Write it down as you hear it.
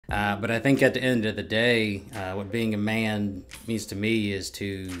But I think at the end of the day, what being a man means to me is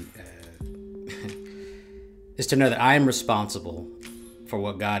to is to know that I am responsible for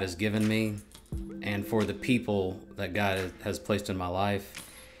what God has given me and for the people that God has placed in my life.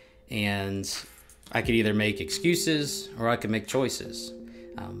 And I could either make excuses or I could make choices.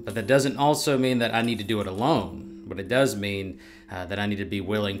 But that doesn't also mean that I need to do it alone. But it does mean that I need to be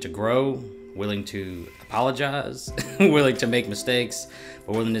willing to grow, willing to apologize, willing to make mistakes,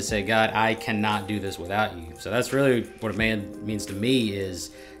 but willing to say, God, I cannot do this without you. So that's really what a man means to me,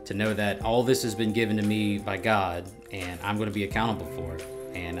 is to know that all this has been given to me by God, and I'm going to be accountable for it.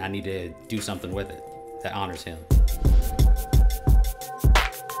 And I need to do something with it that honors him.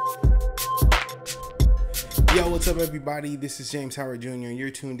 Yo, what's up, everybody? This is James Howard Jr., and you're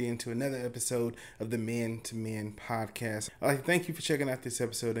tuned in to another episode of the Men to Men podcast. I'd like to thank you for checking out this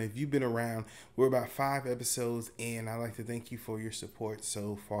episode. And if you've been around, we're about 5 episodes in. I'd like to thank you for your support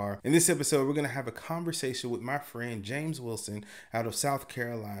so far. In this episode, we're going to have a conversation with my friend James Wilson out of South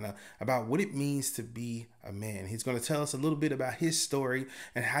Carolina about what it means to be a man. He's going to tell us a little bit about his story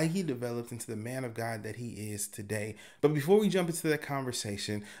and how he developed into the man of God that he is today. But before we jump into that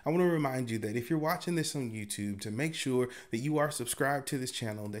conversation, I want to remind you that if you're watching this on YouTube, to make sure that you are subscribed to this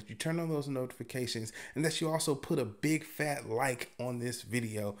channel, that you turn on those notifications, and that you also put a big fat like on this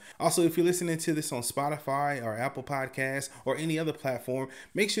video. Also, if you're listening to this on Spotify or Apple Podcasts or any other platform,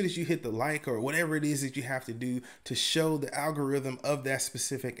 make sure that you hit the like or whatever it is that you have to do to show the algorithm of that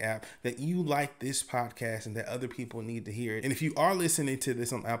specific app that you like this podcast and that other people need to hear it. And if you are listening to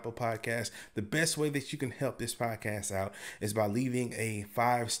this on Apple Podcasts, the best way that you can help this podcast out is by leaving a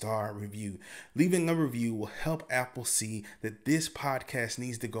 5-star review. Leaving a review will help Apple see that this podcast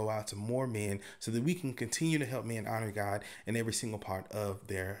needs to go out to more men so that we can continue to help men honor God in every single part of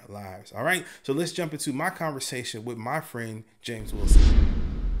their lives. All right, so let's jump into my conversation with my friend James Wilson.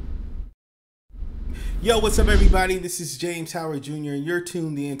 Yo, what's up, everybody? This is James Howard Jr., and you're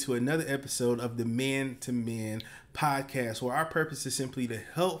tuned in to another episode of the Men to Men podcast, where our purpose is simply to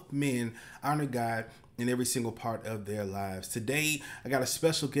help men honor God in every single part of their lives. Today, I got a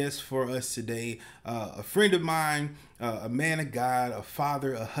special guest for us today, a friend of mine, a man of God, a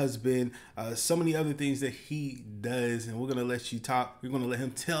father, a husband, so many other things that he does, and we're going to let you talk. We're going to let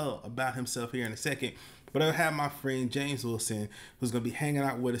him tell about himself here in a second. But I have my friend James Wilson, who's going to be hanging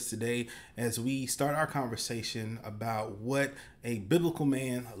out with us today as we start our conversation about what a biblical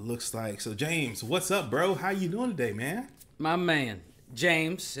man looks like. So James, what's up, bro? How you doing today, man? My man,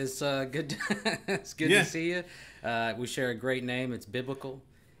 James, it's good. It's good to see you. We share a great name. It's biblical,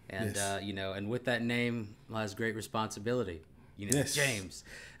 and Yes. and with that name lies great responsibility. Yes. James.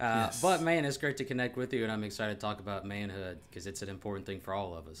 Yes. But man, it's great to connect with you, and I'm excited to talk about manhood because it's an important thing for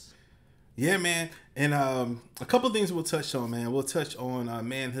all of us. Yeah, man. And a couple of things we'll touch on, man. We'll touch on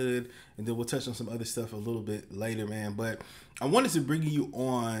manhood, and then we'll touch on some other stuff a little bit later, man. But I wanted to bring you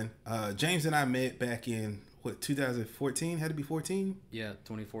on. James and I met back in, 2014? Had to be 14? Yeah,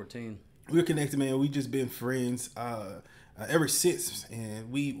 2014. We were connected, man. We've just been friends ever since.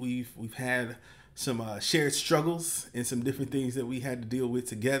 And we've had some shared struggles and some different things that we had to deal with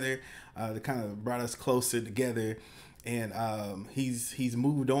together that kind of brought us closer together. And he's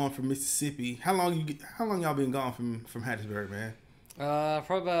moved on from Mississippi. How long y'all been gone from Hattiesburg, man?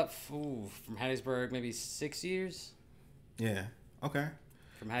 Probably about from Hattiesburg, maybe 6 years. Yeah. Okay.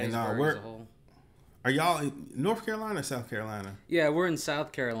 From Hattiesburg as a whole. Are y'all in North Carolina or South Carolina? Yeah, we're in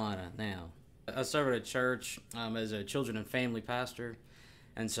South Carolina now. I serve at a church as a children and family pastor.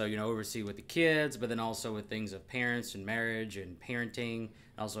 And so, oversee with the kids, but then also with things of parents and marriage and parenting.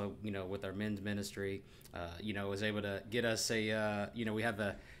 Also, with our men's ministry, was able to get us a, we have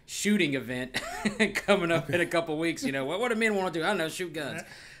a shooting event coming up in a couple weeks. What do men want to do? I don't know, shoot guns.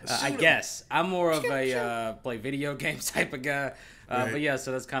 I guess. I'm more of a play video games type of guy. Right. But yeah,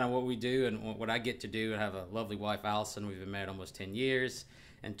 so that's kind of what we do and what I get to do. I have a lovely wife, Allison. We've been married almost 10 years.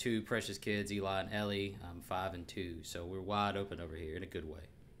 And 2 precious kids, Eli and Ellie, 5 and 2. So we're wide open over here in a good way.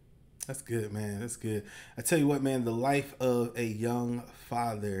 That's good, man. That's good. I tell you what, man, the life of a young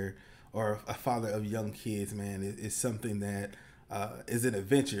father or a father of young kids, man, is something that is an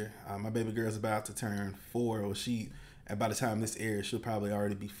adventure. My baby girl's about to turn 4. Or by the time this airs, she'll probably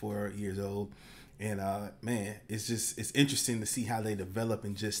already be 4 years old. And man, it's interesting to see how they develop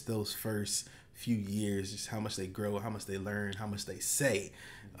in just those first few years, just how much they grow, how much they learn, how much they say,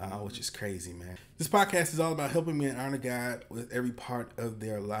 which is crazy, man. This podcast is all about helping men honor God with every part of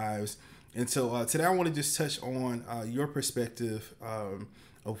their lives. And so today I want to just touch on your perspective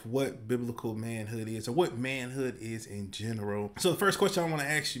of what biblical manhood is, or what manhood is in general. So the first question I want to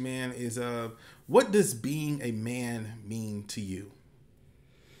ask you, man, is what does being a man mean to you?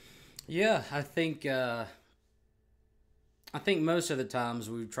 Yeah, I think most of the times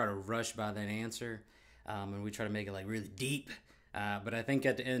we try to rush by that answer, and we try to make it like really deep. But I think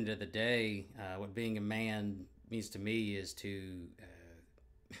at the end of the day, what being a man means to me is to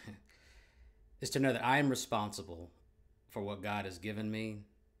know that I am responsible for what God has given me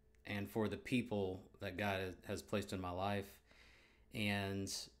and for the people that God has placed in my life. And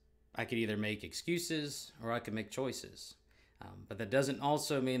I could either make excuses or I could make choices. But that doesn't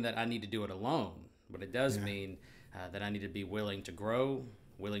also mean that I need to do it alone. But it does Yeah. mean that I need to be willing to grow,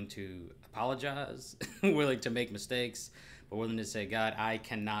 willing to apologize, willing to make mistakes, but willing to say, God, I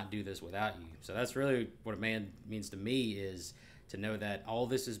cannot do this without you. So that's really what a man means to me, is to know that all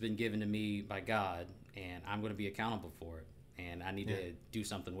this has been given to me by God, and I'm going to be accountable for it, and I need Yeah. to do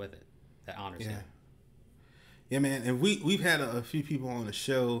something with it that honors Yeah. Him. Yeah, man. And we've had a few people on the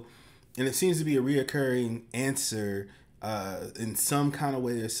show, and it seems to be a reoccurring answer in some kind of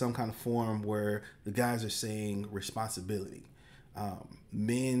way or some kind of form where the guys are saying responsibility.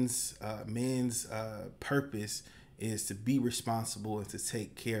 Men's purpose is to be responsible and to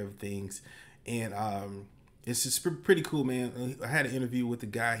take care of things, and it's just pretty cool, man. I had an interview with a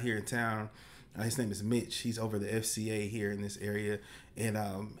guy here in town. His name is Mitch. He's over the FCA here in this area, and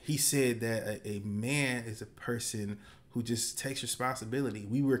he said that a man is a person who just takes responsibility.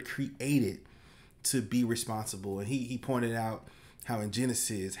 We were created to be responsible, and he pointed out how in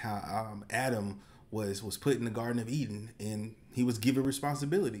Genesis, how Adam was put in the Garden of Eden, and he was given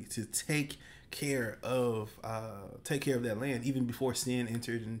responsibility to take care of that land even before sin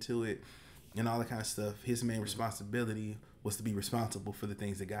entered into it and all that kind of stuff. His main responsibility was to be responsible for the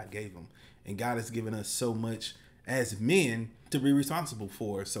things that God gave him. And God has given us so much as men to be responsible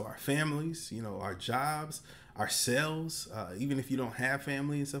for. So our families, our jobs, ourselves, even if you don't have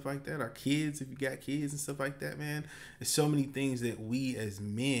family and stuff like that, our kids, if you got kids and stuff like that, man, there's so many things that we as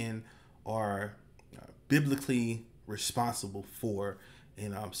men are biblically responsible for.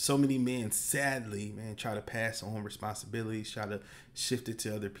 And so many men, sadly, man, try to pass on responsibilities, try to shift it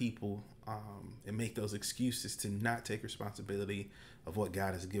to other people, and make those excuses to not take responsibility of what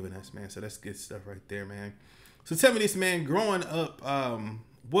God has given us, man. So that's good stuff right there, man. So tell me this, man. Growing up,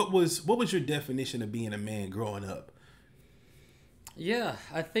 what was your definition of being a man growing up? Yeah,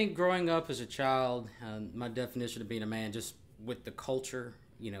 I think growing up as a child, my definition of being a man, just with the culture,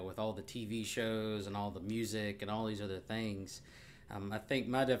 with all the TV shows and all the music and all these other things, I think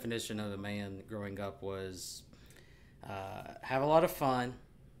my definition of a man growing up was have a lot of fun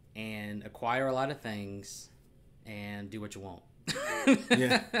and acquire a lot of things and do what you want.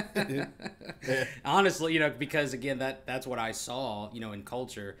 Yeah. Yeah. Yeah. Honestly, because again, that's what I saw, in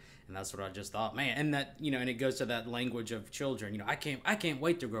culture, and that's what I just thought, man. And that, and it goes to that language of children. I can't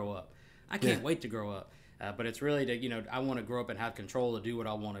wait to grow up. I can't Yeah. wait to grow up. But it's really to, I want to grow up and have control to do what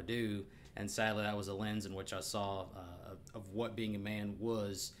I want to do. And sadly, that was a lens in which I saw of what being a man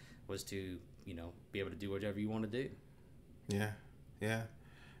was to, be able to do whatever you want to do. Yeah. Yeah.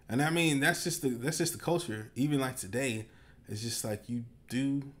 And I mean, that's just the culture. Even like today, it's just like you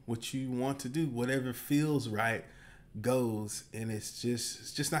do what you want to do, whatever feels right goes, and it's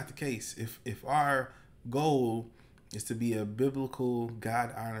just not the case. If our goal is to be a biblical,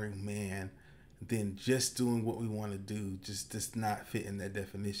 God honoring man, then just doing what we want to do just does not fit in that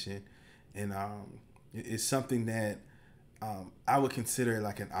definition. And it's something that I would consider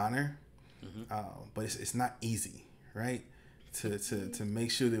like an honor, but it's not easy, right? To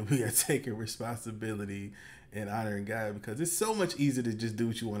make sure that we are taking responsibility and honoring God, because it's so much easier to just do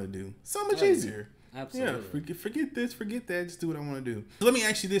what you want to do. So much easier. Absolutely. Yeah, forget this, forget that. Just do what I want to do. So let me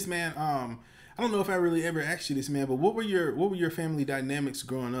ask you this, man. I don't know if I really ever asked you this, man, but what were your family dynamics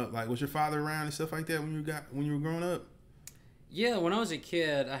growing up? Like, was your father around and stuff like that when you were growing up? Yeah, when I was a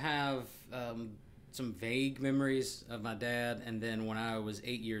kid, I have some vague memories of my dad, and then when I was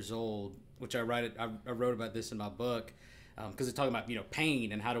 8 years old, which I wrote about this in my book, because it's talking about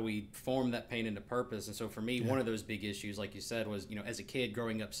pain and how do we form that pain into purpose. And so for me, one of those big issues, like you said, was as a kid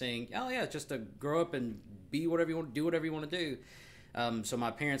growing up saying, oh yeah, just to grow up and be whatever you want to do, whatever you want to do. So my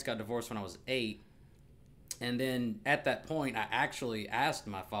parents got divorced when I was 8. And then at that point, I actually asked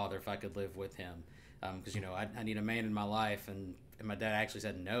my father if I could live with him, because I need a man in my life, and my dad actually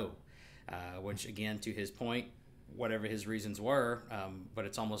said no, which again, to his point, whatever his reasons were, but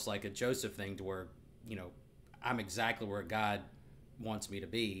it's almost like a Joseph thing, to where I'm exactly where God wants me to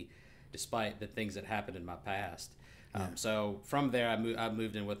be, despite the things that happened in my past. So from there, I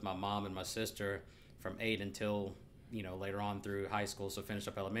moved in with my mom and my sister from 8 until later on through high school. So finished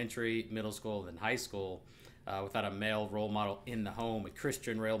up elementary, middle school, then high school, without a male role model in the home, a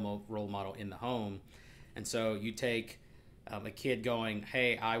Christian role model in the home. And so you take A kid going,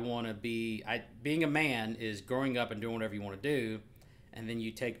 hey, I want to be, being a man is growing up and doing whatever you want to do. And then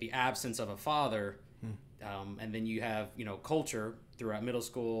you take the absence of a father, and then you have, culture throughout middle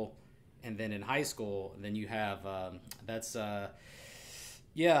school, and then in high school, and then you have, that's the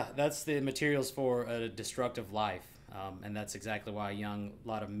materials for a destructive life. And that's exactly why a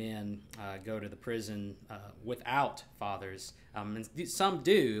lot of men go to the prison without fathers. And some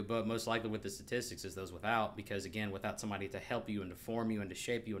do, but most likely with the statistics is those without, because again, without somebody to help you and to form you and to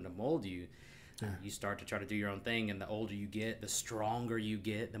shape you and to mold you, you start to try to do your own thing. And the older you get, the stronger you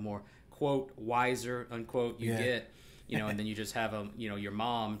get, the more, quote, wiser, unquote, you get, and then you just have your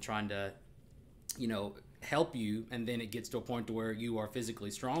mom trying to, help you. And then it gets to a point to where you are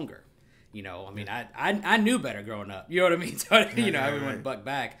physically stronger. I knew better growing up. You know what I mean? So, everyone buck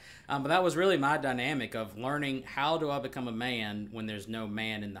back. But that was really my dynamic of learning, how do I become a man when there's no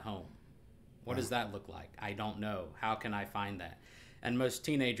man in the home? What does that look like? I don't know. How can I find that? And most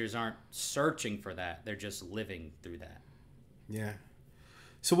teenagers aren't searching for that. They're just living through that. Yeah.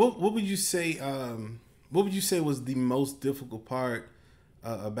 So what would you say, was the most difficult part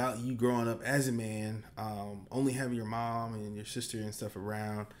about you growing up as a man, only having your mom and your sister and stuff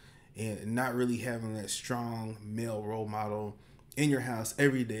around, and not really having that strong male role model in your house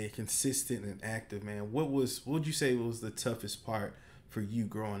every day, consistent and active, man? What would you say was the toughest part for you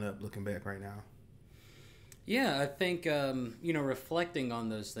growing up, looking back right now? Yeah, I think, reflecting on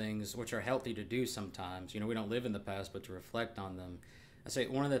those things, which are healthy to do sometimes. We don't live in the past, but to reflect on them. I say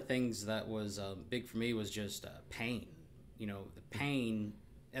one of the things that was big for me was just pain. The pain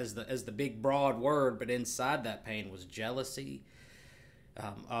as the big broad word, but inside that pain was jealousy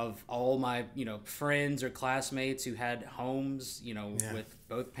of all my, friends or classmates who had homes, with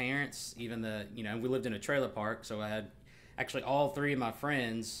both parents. Even and we lived in a trailer park, so I had actually all three of my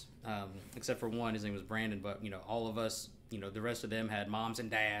friends, except for one, his name was Brandon, but all of us, the rest of them had moms and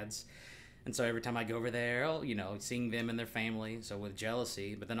dads. And so every time I go over there, seeing them and their family, so with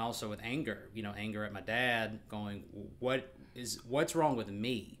jealousy, but then also with anger, anger at my dad, going, what's wrong with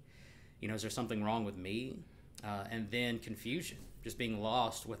me? Is there something wrong with me? And then confusion, just being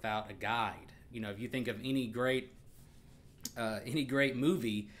lost without a guide. If you think of any great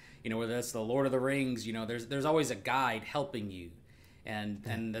movie, whether that's the Lord of the Rings, there's always a guide helping you.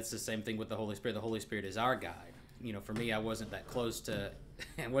 And that's the same thing with the Holy Spirit. The Holy Spirit is our guide. For me, I wasn't that close to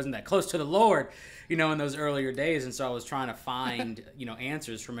the Lord, in those earlier days. And so I was trying to find,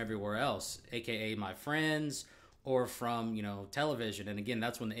 answers from everywhere else, AKA my friends or from, television. And again,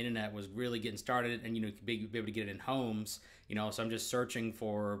 that's when the internet was really getting started and, be able to get it in homes, so I'm just searching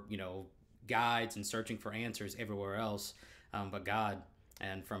for, guides and searching for answers everywhere else, but God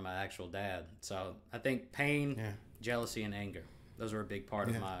and from my actual dad. So I think pain, jealousy, and anger, those were a big part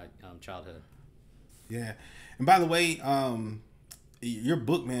of my childhood. Yeah. And by the way, your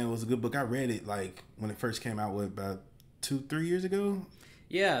book, man, was a good book. I read it like when it first came out, about 2-3 years ago?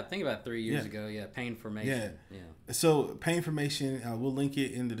 Yeah, I think about 3 years ago. Yeah, Pain Formation. Yeah. So Pain Formation, we'll link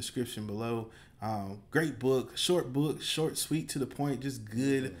it in the description below. Great book, short, sweet, to the point, just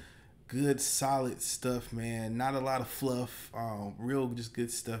good, solid stuff, man. Not a lot of fluff, real, just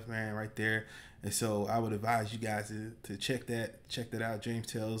good stuff, man, right there. And so I would advise you guys to check that out. James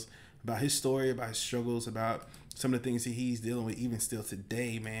tells about his story, about his struggles, about some of the things that he's dealing with even still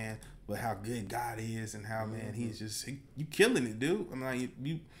today, man. But how good God is, and how, man, he's just, you killing it, dude. I'm like,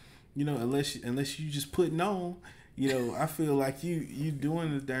 you unless you just putting on, I feel like you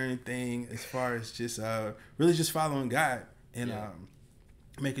doing the darn thing as far as just really just following God and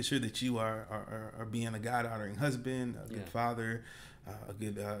making sure that you are being a God honoring husband, a good father, a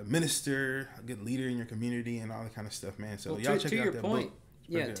good minister, a good leader in your community, and all that kind of stuff, man. So y'all check out that book.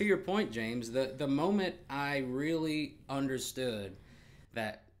 Yeah, to your point, James, the moment I really understood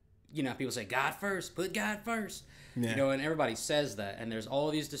that, people say God first, put God first, and everybody says that, and there's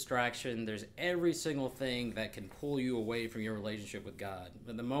all these distractions, there's every single thing that can pull you away from your relationship with God.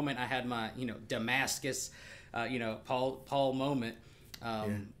 But the moment I had my, Damascus, Paul moment,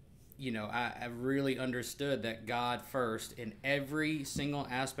 I really understood that God first in every single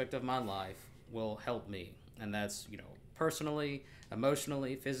aspect of my life will help me. And that's, personally,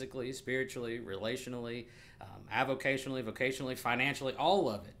 emotionally, physically, spiritually, relationally, avocationally, vocationally, financially, all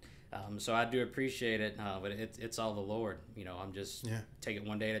of it. So I do appreciate it, but it's all the Lord. I'm just take it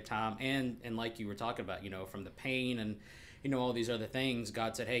one day at a time. And like you were talking about, from the pain and, all these other things,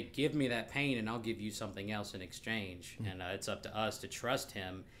 God said, hey, give me that pain and I'll give you something else in exchange. And it's up to us to trust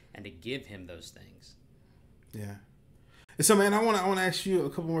him and to give him those things. Yeah. And so, man, I want to ask you a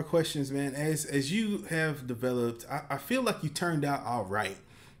couple more questions, man. As you have developed, I feel like you turned out all right.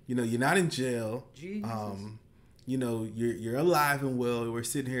 You're not in jail. Jesus. you know, you're alive and well. We're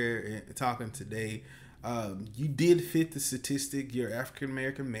sitting here and talking today. You did fit the statistic. You're an African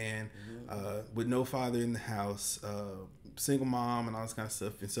American man with no father in the house, single mom, and all this kind of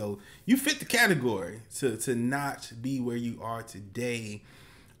stuff. And so you fit the category to not be where you are today.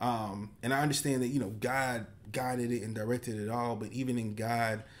 And I understand that, you know, God guided it and directed it all, but even in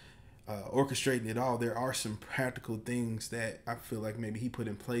God orchestrating it all, there are some practical things that I feel like maybe He put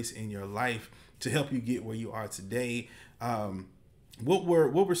in place in your life to help you get where you are today. What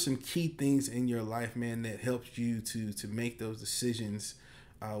were some key things in your life, man, that helped you to make those decisions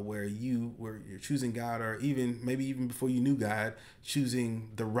where you're choosing God, or maybe even before you knew God, choosing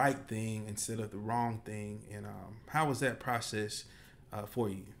the right thing instead of the wrong thing? And how was that process for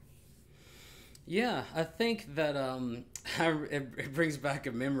you? Yeah, I think that it brings back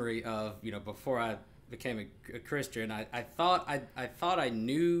a memory of, you know, before I became a Christian, I thought I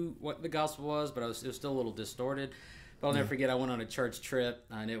knew what the gospel was, but it was still a little distorted. But I'll never forget, I went on a church trip,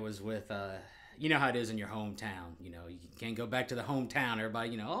 and it was with, you know how it is in your hometown. You know, you can't go back to the hometown. Everybody,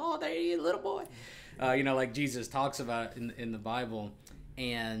 you know, oh, there you little boy. You know, like Jesus talks about in the Bible.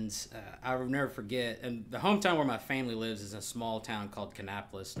 And I will never forget, and the hometown where my family lives is a small town called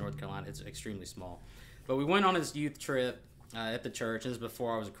Kannapolis, North Carolina. It's extremely small. But we went on this youth trip at the church. This is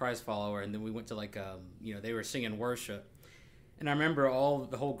before I was a Christ follower. And then we went to you know, they were singing worship. And I remember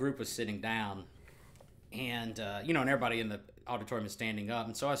the whole group was sitting down. And, you know, and everybody in the auditorium is standing up.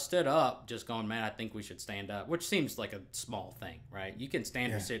 And so I stood up just going, man, I think we should stand up, which seems like a small thing, right? You can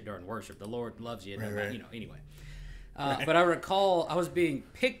stand or sit during worship. The Lord loves you. Right. You know, anyway. But I recall I was being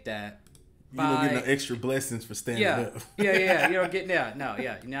picked at by... You don't get no extra blessings for standing up. yeah. You don't get,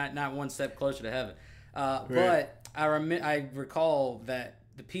 not one step closer to heaven. Right. But I recall that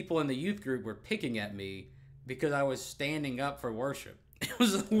the people in the youth group were picking at me because I was standing up for worship. It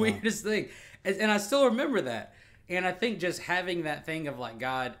was the weirdest thing. And I still remember that. And I think just having that thing of like,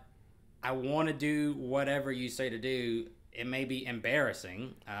 God, I want to do whatever you say to do. It may be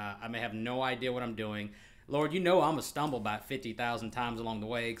embarrassing. I may have no idea what I'm doing. Lord, you know I'm going to stumble about 50,000 times along the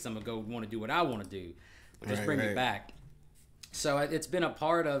way because I'm going to go want to do what I want to do. But just bring me back. So it's been a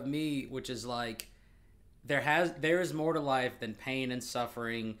part of me, which is like, there is more to life than pain and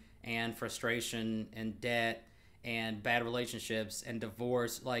suffering and frustration and debt and bad relationships and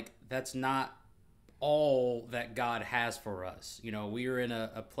divorce. Like, that's not all that God has for us. You know, we are in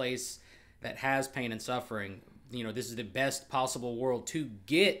a place that has pain and suffering. You know, this is the best possible world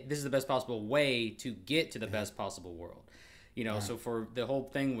this is the best possible way to get to the best possible world. You know, so for the whole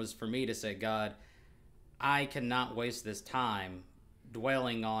thing was for me to say, God, I cannot waste this time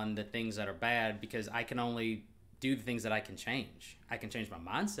dwelling on the things that are bad, because I can only do the things that I can change. I can change my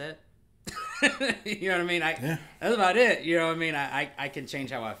mindset. You know what I mean? That's about it. You know what I mean? I can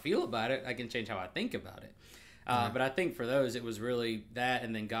change how I feel about it. I can change how I think about it. But I think for those, it was really that,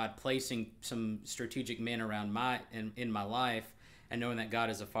 and then God placing some strategic men around in my life, and knowing that God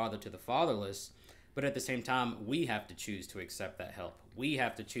is a father to the fatherless. But at the same time, we have to choose to accept that help. We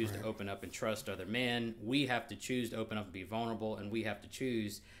have to choose to open up and trust other men. We have to choose to open up and be vulnerable, and we have to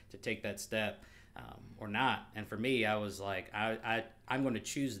choose to take that step or not. And for me, I was like, I'm going to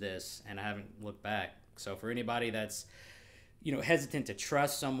choose this, and I haven't looked back. So for anybody that's, you know, hesitant to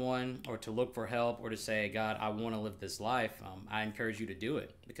trust someone or to look for help or to say, God, I want to live this life, I encourage you to do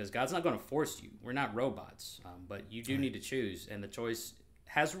it, because God's not going to force you. We're not robots, but you do need to choose, and the choice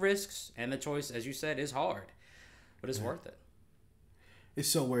has risks, and the choice, as you said, is hard, but it's worth it. It's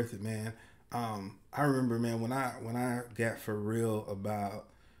so worth it, man. I remember, man, when I got for real about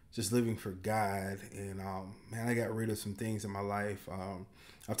just living for God, and man, I got rid of some things in my life.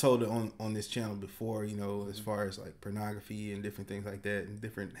 I've told it on this channel before, you know, as far as like pornography and different things like that, and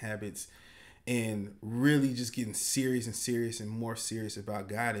different habits, and really just getting serious and more serious about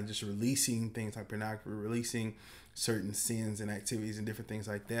God, and just releasing things like pornography, releasing certain sins and activities and different things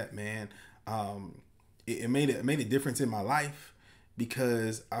like that, man. It made a difference in my life,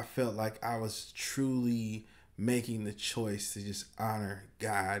 because I felt like I was truly making the choice to just honor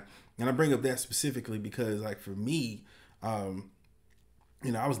God. And I bring up that specifically because, like, for me,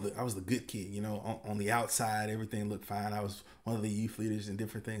 you know, I was the good kid, you know, on the outside, everything looked fine. I was one of the youth leaders and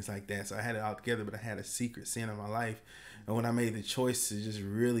different things like that. So I had it all together, but I had a secret sin in my life. And when I made the choice to just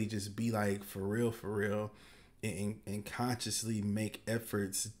really just be like, for real, and consciously make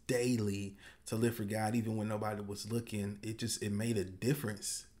efforts daily to live for God, even when nobody was looking, it made a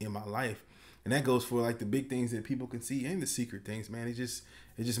difference in my life. And that goes for like the big things that people can see and the secret things, man. It just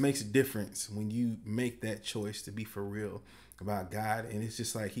makes a difference when you make that choice to be for real about God. And it's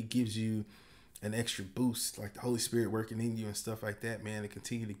just like He gives you an extra boost, like the Holy Spirit working in you and stuff like that, man, to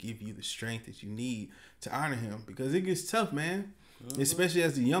continue to give you the strength that you need to honor him, because it gets tough, man. Especially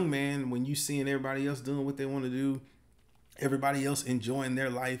as a young man, when you seeing everybody else doing what they want to do, everybody else enjoying their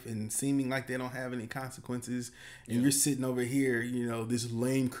life and seeming like they don't have any consequences, and you're sitting over here, you know, this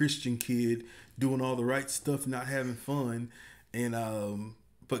lame Christian kid doing all the right stuff, not having fun, and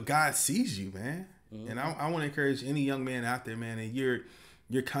but God sees you, man. And I want to encourage any young man out there, man, and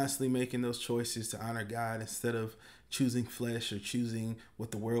you're constantly making those choices to honor God instead of choosing flesh or choosing what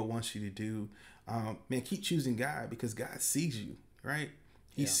the world wants you to do. Man, keep choosing God, because God sees you, right?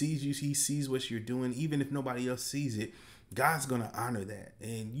 He sees you. He sees what you're doing. Even if nobody else sees it, God's going to honor that.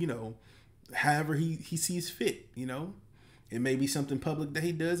 And, you know, however he sees fit, you know, it may be something public that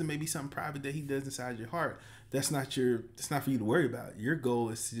he does. It may be something private that he does inside your heart. That's not for you to worry about. Your goal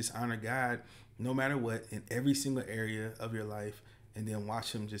is to just honor God no matter what in every single area of your life, and then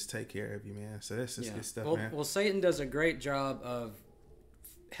watch him just take care of you, man. So that's just good stuff, man. Well, Satan does a great job of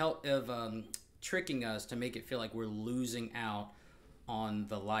tricking us to make it feel like we're losing out on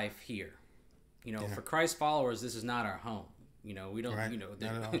the life here. You know, for Christ followers, this is not our home. You know, we don't, you know,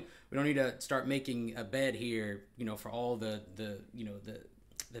 we don't need to start making a bed here, you know, for all the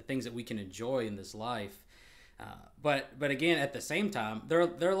things that we can enjoy in this life. But again, at the same time, there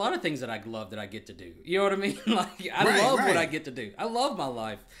are a lot of things that I love that I get to do. You know what I mean? Like, I love what I get to do. I love my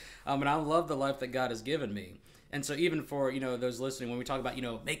life. And I love the life that God has given me. And so even for, you know, those listening, when we talk about, you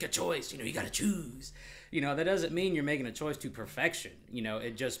know, make a choice, you know, you got to choose, you know, that doesn't mean you're making a choice to perfection. You know,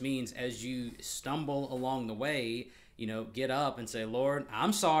 it just means as you stumble along the way, you know, get up and say, Lord,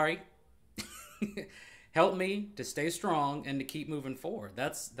 I'm sorry. Help me to stay strong and to keep moving forward.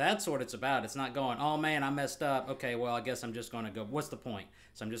 That's what it's about. It's not going, oh man, I messed up. Okay, well, I guess I'm just going to go, what's the point?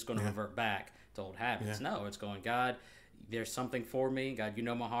 So I'm just going to revert back to old habits. No, it's going, God, there's something for me. God, you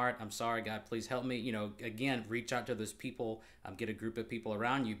know my heart. I'm sorry, God, please help me. You know, again, reach out to those people, get a group of people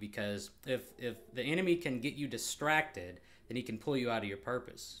around you, because if the enemy can get you distracted, then he can pull you out of your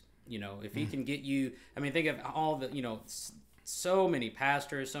purpose. You know, if he can get you, I mean, think of all the, you know, so many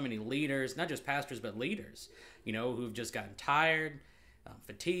pastors, so many leaders, not just pastors, but leaders, you know, who've just gotten tired,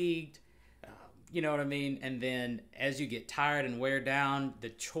 fatigued, you know what I mean? And then as you get tired and wear down, the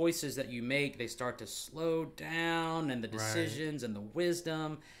choices that you make, they start to slow down, and the decisions and the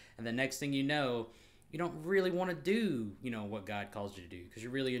wisdom. And the next thing you know, you don't really want to do, you know, what God calls you to do, because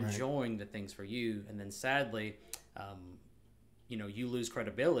you're really enjoying the things for you. And then sadly, you know, you lose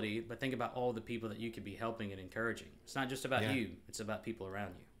credibility, but think about all the people that you could be helping and encouraging. It's not just about you, it's about people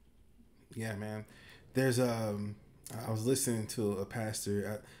around you. Yeah, man. There's I was listening to a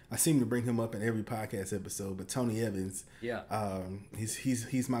pastor. I seem to bring him up in every podcast episode, but Tony Evans. Yeah.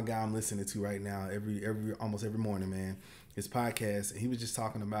 He's my guy I'm listening to right now. Almost every morning, man. His podcast. He was just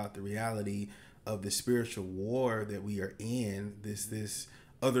talking about the reality of the spiritual war that we are in. This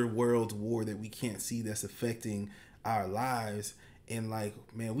other world war that we can't see, that's affecting our lives. And like,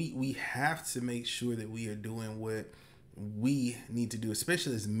 man, we have to make sure that we are doing what we need to do,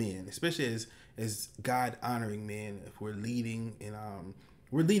 especially as men, especially as God honoring men. If we're leading, and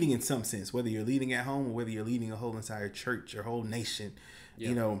we're leading in some sense, whether you're leading at home or whether you're leading a whole entire church or whole nation,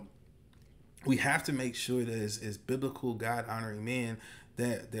 you know, we have to make sure that as biblical God honoring men,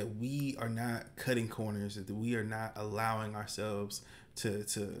 that we are not cutting corners, that we are not allowing ourselves to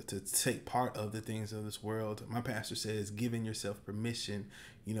take part of the things of this world. My pastor says giving yourself permission,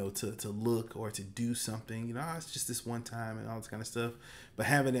 you know, to look or to do something, you know, it's just this one time and all this kind of stuff. But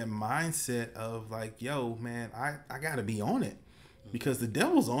having that mindset of like, yo, man, I gotta be on it, because the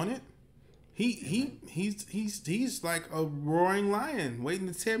devil's on it. He's like a roaring lion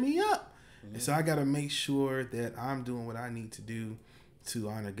waiting to tear me up. And so I gotta make sure that I'm doing what I need to do to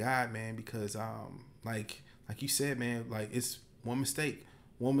honor God, man, because like you said, man, like it's one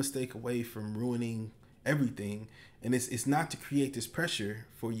mistake away from ruining everything. And it's not to create this pressure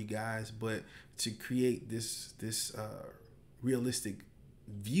for you guys, but to create this realistic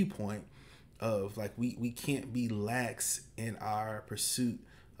viewpoint of like we can't be lax in our pursuit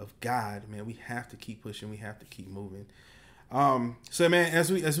of God, man. We have to keep pushing, we have to keep moving. So man, as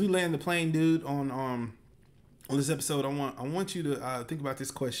we land the plane, dude, on this episode, I want you to think about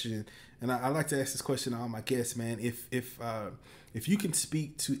this question, and I like to ask this question to all my guests, man. If you can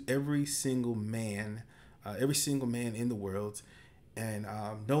speak to every single man in the world, and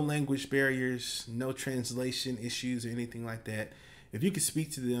no language barriers, no translation issues or anything like that, if you could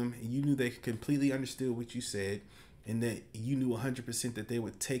speak to them and you knew they completely understood what you said, and that you knew 100% that they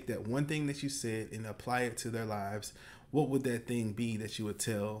would take that one thing that you said and apply it to their lives, what would that thing be that you would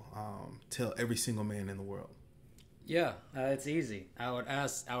tell every single man in the world? Yeah, it's easy. I would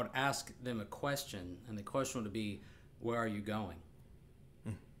ask them a question, and the question would be, where are you going?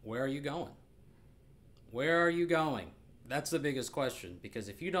 Where are you going? Where are you going? That's the biggest question, because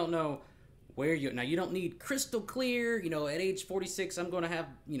if you don't know where you don't need crystal clear, at age 46 I'm going to have,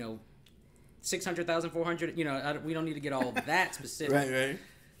 600,000, 400, we don't need to get all that specific. Right.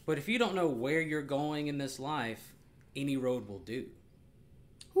 But if you don't know where you're going in this life, any road will do.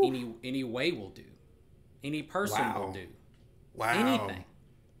 Any way will do. Any person will do. Wow. Anything.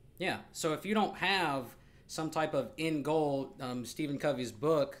 Yeah. So if you don't have some type of end goal, Stephen Covey's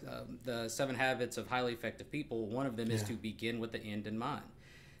book, The 7 Habits of Highly Effective People, one of them is to begin with the end in mind.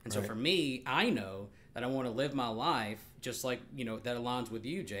 And so for me, I know that I want to live my life just like, that aligns with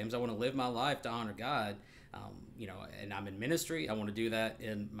you, James. I want to live my life to honor God. And I'm in ministry. I want to do that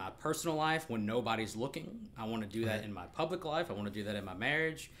in my personal life when nobody's looking. I want to do that in my public life. I want to do that in my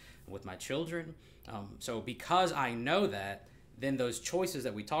marriage, with my children. So because I know that, then those choices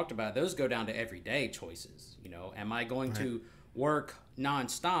that we talked about, those go down to everyday choices. Am I going to work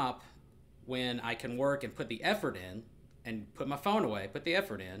nonstop when I can work and put the effort in and put my phone away, put the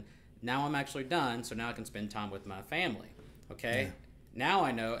effort in? Now I'm actually done, so now I can spend time with my family. Okay? Yeah. Now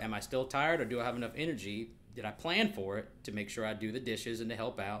I know, am I still tired, or do I have enough energy? Did I plan for it to make sure I do the dishes and to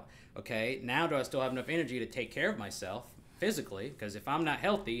help out? Okay, now do I still have enough energy to take care of myself physically? Because if I'm not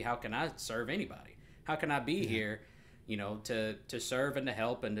healthy, how can I serve anybody? How can I be here, to serve and to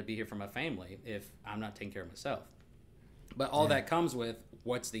help and to be here for my family if I'm not taking care of myself? But all that comes with,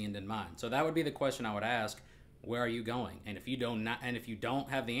 what's the end in mind? So that would be the question I would ask. Where are you going? And if you don't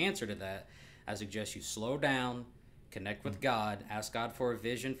have the answer to that, I suggest you slow down, connect with God, ask God for a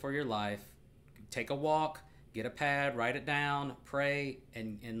vision for your life, take a walk, get a pad, write it down, pray,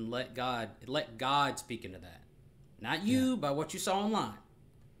 and let God speak into that. Not you by what you saw online,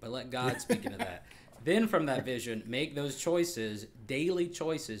 but let God speak into that. Then from that vision, make those choices, daily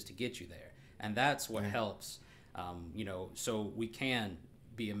choices, to get you there. And that's what helps, so we can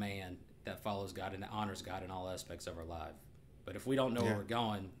be a man that follows God and that honors God in all aspects of our life. But if we don't know where we're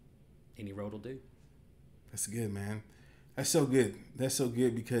going, any road will do. That's good, man. That's so good. That's so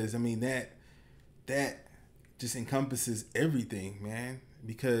good, because that just encompasses everything, man.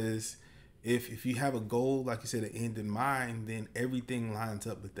 Because if you have a goal, like you said, an end in mind, then everything lines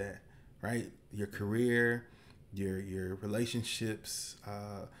up with that, right? Your career, your relationships,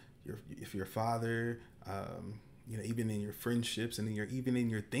 if you're a father, even in your friendships, and even in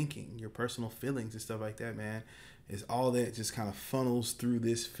your thinking, your personal feelings and stuff like that, man, is all that just kind of funnels through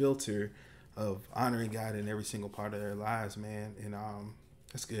this filter of honoring God in every single part of their lives, man. And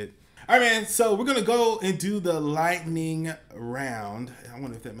that's good. All right, man. So we're gonna go and do the lightning round. I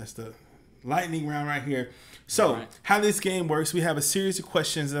wonder if that messed up. Lightning round right here. So how this game works, we have a series of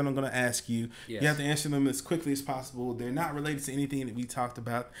questions that I'm going to ask you. Yes. You have to answer them as quickly as possible. They're not related to anything that we talked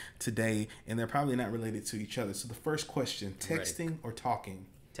about today, and they're probably not related to each other. So the first question, texting or talking?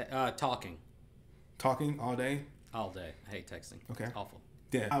 Talking. Talking all day? All day. I hate texting. Okay. Awful.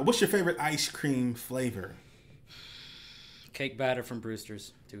 Yeah. What's your favorite ice cream flavor? Cake batter from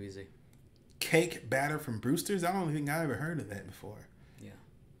Brewster's. Too easy. Cake batter from Brewster's? I don't think I ever heard of that before.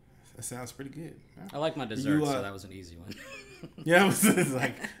 That sounds pretty good. I like my dessert, so that was an easy one. Yeah, it's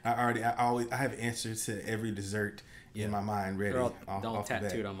like I have answers to every dessert in my mind ready. Don't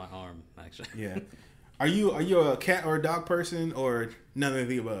tattooed on my arm, actually. Yeah. Are you a cat or a dog person, or none of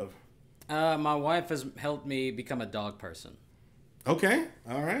the above? My wife has helped me become a dog person. Okay.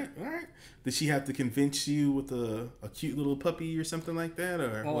 All right. Did she have to convince you with a cute little puppy or something like that,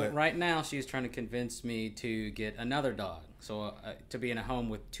 or what? Right now she's trying to convince me to get another dog. So to be in a home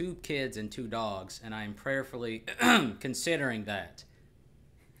with 2 kids and 2 dogs, and I am prayerfully considering that.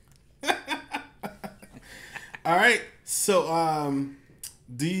 All right. So,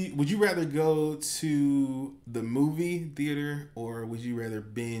 would you rather go to the movie theater, or would you rather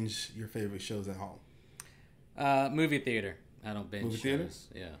binge your favorite shows at home? Movie theater. I don't binge movie theater? shows.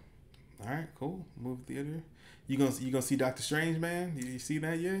 Yeah. All right, cool. Movie theater. You gonna see Doctor Strange, man? Did you see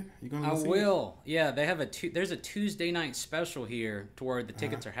that yet? You gonna? I will. Yeah, they have there's a Tuesday night special here to where the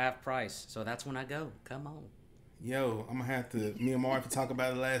tickets are half price. So that's when I go. Come on. Yo, I'm gonna have to. Me and my wife talked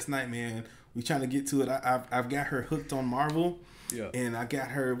about it last night, man. We trying to get to it. I've got her hooked on Marvel. Yeah. And I got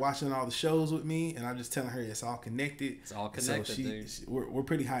her watching all the shows with me, and I'm just telling her it's all connected. It's all connected, so dude. We're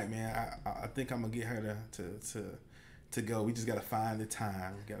pretty hyped, man. I think I'm gonna get her to go. We just gotta find the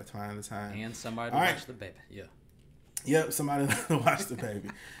time. And somebody to watch the baby. Yeah. Yep, somebody to watch the baby.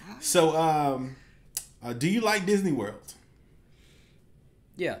 So, do you like Disney World?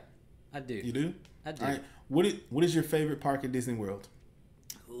 Yeah, I do. You do? I do. All right. What is your favorite park at Disney World?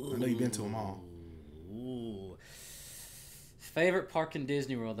 Ooh. I know you've been to them all. Ooh. Favorite park in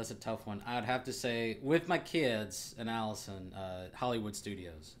Disney World? That's a tough one. I'd have to say, with my kids and Allison, Hollywood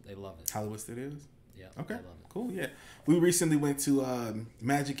Studios. They love it. Hollywood Studios? Yeah. Okay. They love it. Cool. Yeah. We recently went to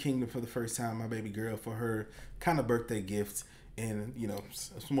Magic Kingdom for the first time, my baby girl, for her kind of birthday gift. And, you know,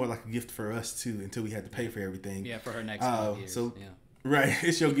 it's more like a gift for us, too, until we had to pay for everything. Yeah, for her next 5 years. So, yeah. Right.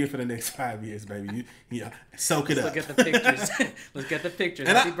 It's your gift for the next 5 years, baby. Soak it up. Look at the pictures. Let's get the pictures.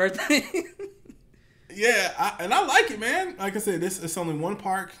 And Happy birthday. Yeah, I like it, man. Like I said, it's only one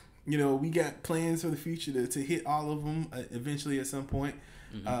park. You know, we got plans for the future to hit all of them eventually at some point.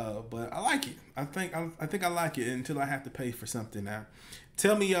 Mm-hmm. But I like it. I think I like it until I have to pay for something now.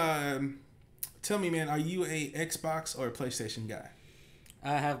 Tell me, man, are you a Xbox or a PlayStation guy?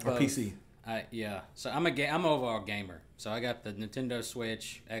 I have both. Or PC? Yeah. So I'm an overall gamer. So I got the Nintendo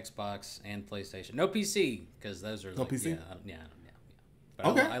Switch, Xbox, and PlayStation. No PC because those are no PC. Yeah. But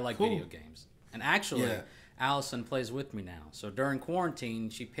okay, I like cool. video games. And actually, Allison plays with me now. So during quarantine,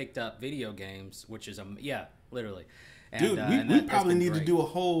 she picked up video games, which is literally. And, dude, we probably need to do a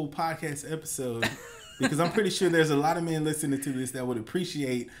whole podcast episode because I'm pretty sure there's a lot of men listening to this that would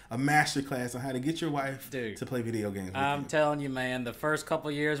appreciate a masterclass on how to get your wife to play video games. I'm telling you, man, the first couple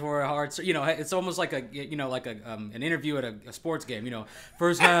of years were hard. So, you know, it's almost like an interview at a sports game. You know,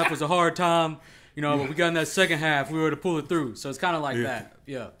 first half was a hard time. You know, but we got in that second half, we were to pull it through. So it's kind of like that.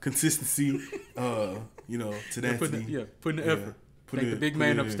 Yeah. Consistency, tenacity. Putting the effort. Thank the big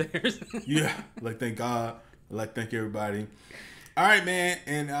man upstairs. Thank God. Thank everybody. All right, man.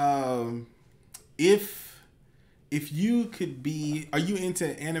 And if you could be, are you into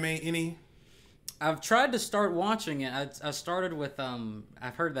anime any? I've tried to start watching it. I started with,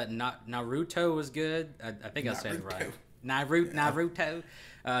 I've heard that Naruto was good. I think I said it right. Naruto.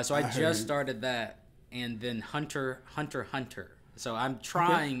 So I just started that, and then Hunter. So I'm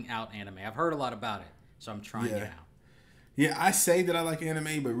trying out anime. I've heard a lot about it, so I'm trying it out. Yeah, I say that I like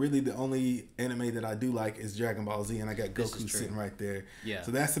anime, but really the only anime that I do like is Dragon Ball Z, and I got Goku sitting right there. Yeah. So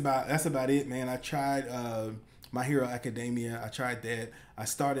that's about it, man. I tried My Hero Academia. I tried that. I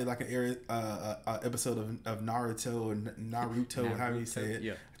started like an episode of Naruto, however you say it.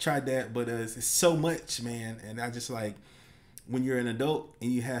 Yeah. I tried that, but it's so much, man, and I just like. When you're an adult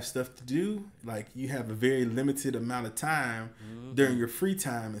and you have stuff to do, like you have a very limited amount of time during your free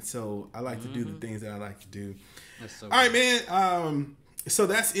time. And so I like to do the things that I like to do. All right, man. So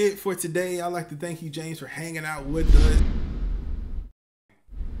that's it for today. I'd like to thank you, James, for hanging out with us.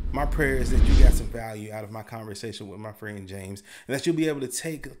 My prayer is that you got some value out of my conversation with my friend James, and that you'll be able to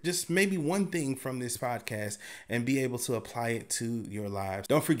take just maybe one thing from this podcast and be able to apply it to your lives.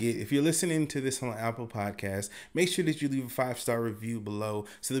 Don't forget, if you're listening to this on Apple Podcasts, make sure that you leave a 5-star review below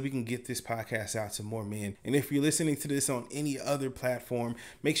so that we can get this podcast out to more men. And if you're listening to this on any other platform,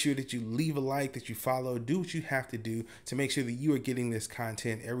 make sure that you leave a like, that you follow, do what you have to do to make sure that you are getting this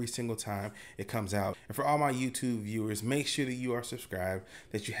content every single time it comes out. And for all my YouTube viewers, make sure that you are subscribed,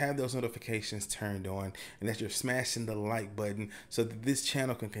 that you have those notifications turned on, and that you're smashing the like button so that this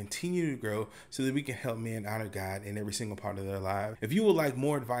channel can continue to grow so that we can help men honor God in every single part of their lives. If you would like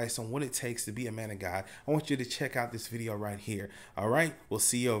more advice on what it takes to be a man of God, I want you to check out this video right here. All right, we'll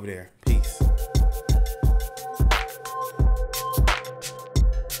see you over there. Peace.